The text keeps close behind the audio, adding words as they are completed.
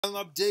An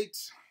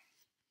update.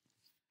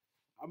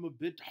 I'm a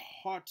bit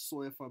hot,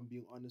 so if I'm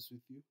being honest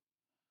with you.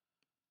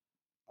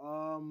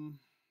 Um,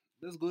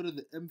 let's go to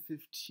the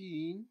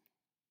M15,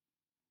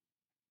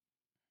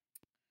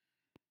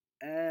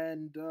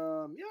 and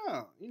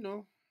yeah,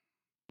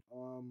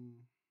 um,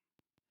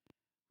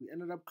 we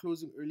ended up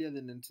closing earlier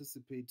than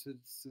anticipated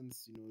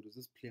since it was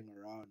just playing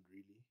around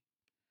really.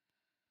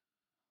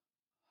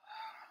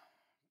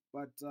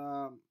 But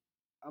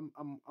I'm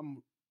I'm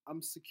I'm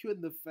I'm secure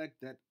in the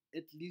fact that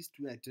at least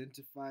we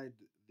identified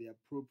the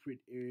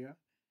appropriate area.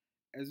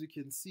 As you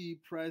can see,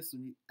 price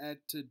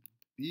reacted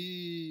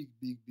big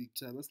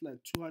time. That's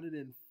like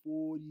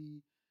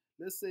 240,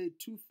 let's say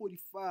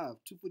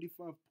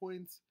 245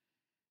 points.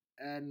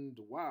 And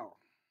wow.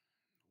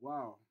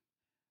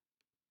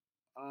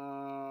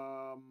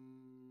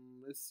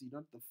 Let's see,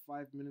 not the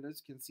 5 minute.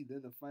 As you can see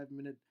there, the 5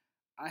 minute.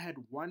 I had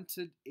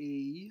wanted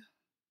a.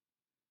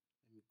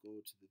 Let me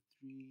go to the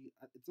three.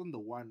 It's on the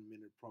 1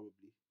 minute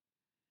probably.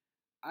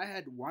 I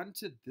had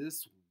wanted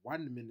this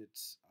 1 minute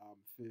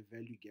fair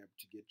value gap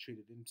to get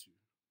traded into.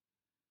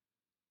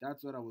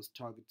 That's what I was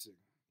targeting.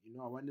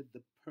 I wanted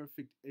the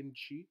perfect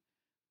entry,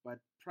 but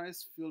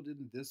price filled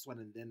in this one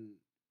and then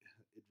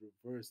it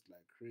reversed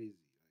like crazy.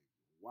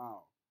 Like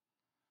wow.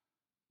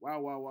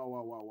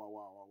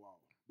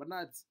 But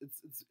now it's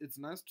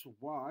nice to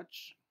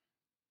watch.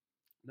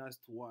 Nice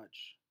to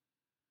watch.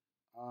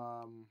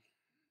 Um,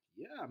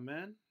 yeah,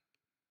 man.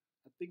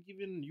 I think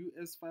even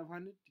US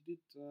 500 did it.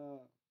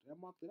 I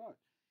marked it out.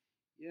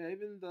 Yeah,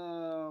 even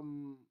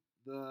the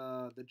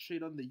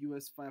trade on the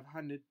US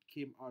 500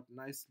 came out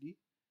nicely.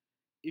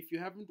 If you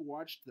haven't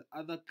watched the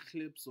other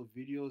clips or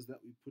videos that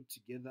we put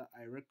together,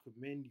 I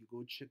recommend you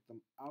go check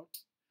them out.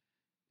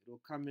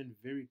 It'll come in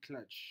very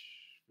clutch,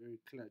 very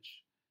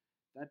clutch.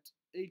 That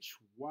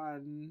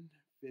H1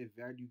 fair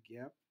value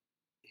gap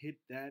hit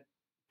that,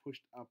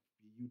 pushed up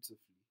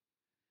beautifully.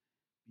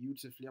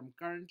 Beautifully. I'm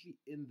currently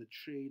in the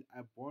trade.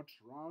 I bought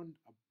round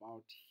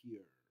about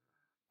here.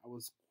 I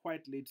was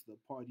quite late to the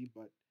party,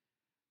 but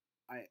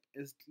I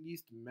at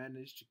least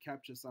managed to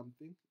capture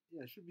something.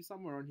 Yeah, it should be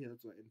somewhere around here.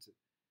 That's where I entered.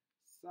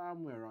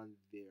 Somewhere around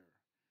there.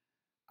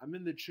 I'm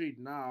in the trade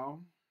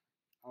now.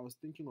 I was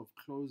thinking of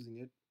closing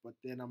it, but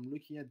then I'm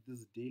looking at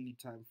this daily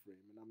time frame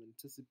and I'm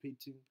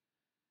anticipating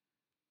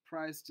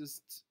price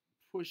just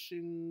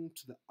pushing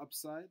to the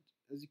upside.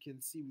 As you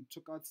can see, we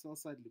took out sell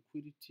side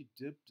liquidity,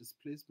 dip,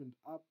 displacement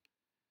up.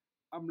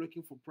 I'm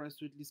looking for price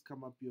to at least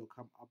come up here or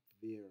come up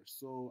there.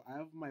 So I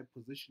have my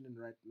position in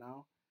right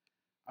now.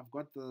 I've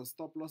got the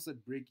stop loss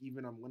at break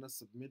even. I'm gonna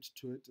submit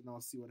to it and I'll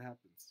see what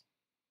happens.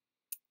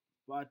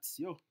 But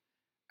yo,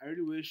 I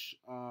really wish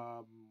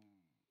you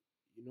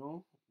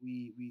know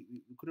we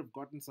could have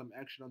gotten some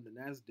action on the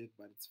Nasdaq,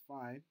 but it's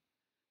fine.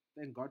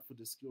 Thank God for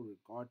the skill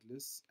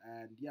regardless.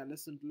 And yeah,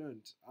 lesson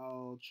learned.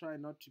 I'll try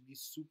not to be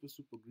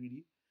super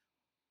greedy.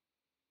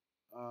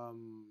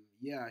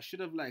 Yeah, I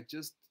should have like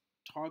just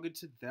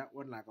targeted that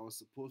one like I was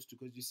supposed to,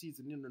 because you see it's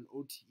in an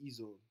OTE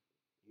zone,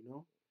 you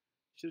know.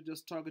 Should have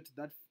just targeted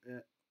that.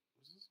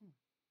 What's this one?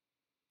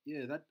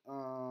 Yeah, that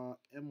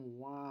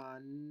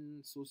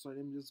M1. So sorry,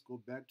 let me just go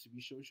back to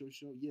be sure.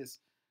 Yes,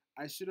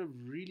 I should have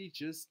really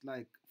just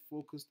like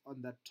focused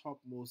on that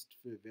topmost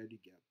fair value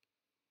gap.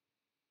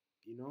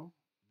 You know,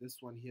 this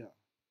one here.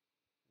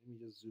 Let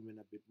me just zoom in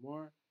a bit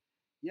more.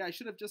 Yeah, I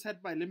should have just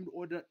had my limit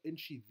order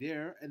entry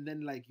there and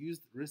then like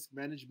used risk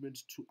management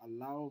to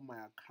allow my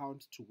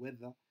account to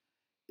weather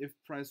if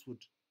price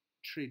would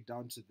trade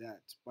down to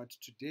that. But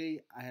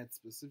today I had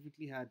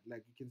specifically had,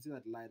 like, you can see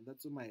that line,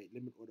 that's what my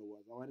limit order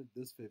was. I wanted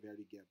this fair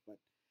value gap, but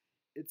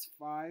it's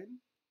fine.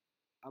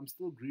 I'm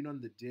still green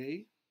on the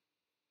day.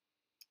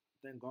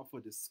 Thank God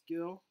for the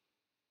skill.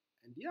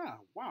 And yeah,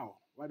 wow,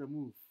 what a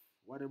move.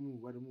 What a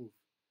move. What a move.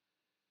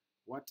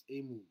 What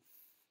a move.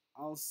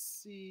 I'll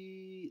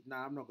see.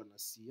 Nah, I'm not gonna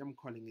see. I'm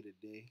calling it a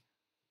day.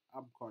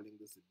 I'm calling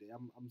this a day.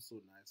 I'm so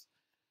nice.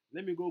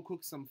 Let me go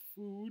cook some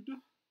food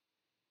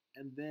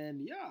and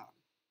then yeah,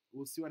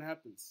 we'll see what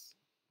happens.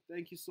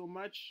 Thank you so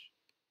much.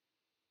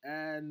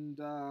 And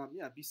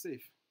yeah, be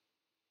safe.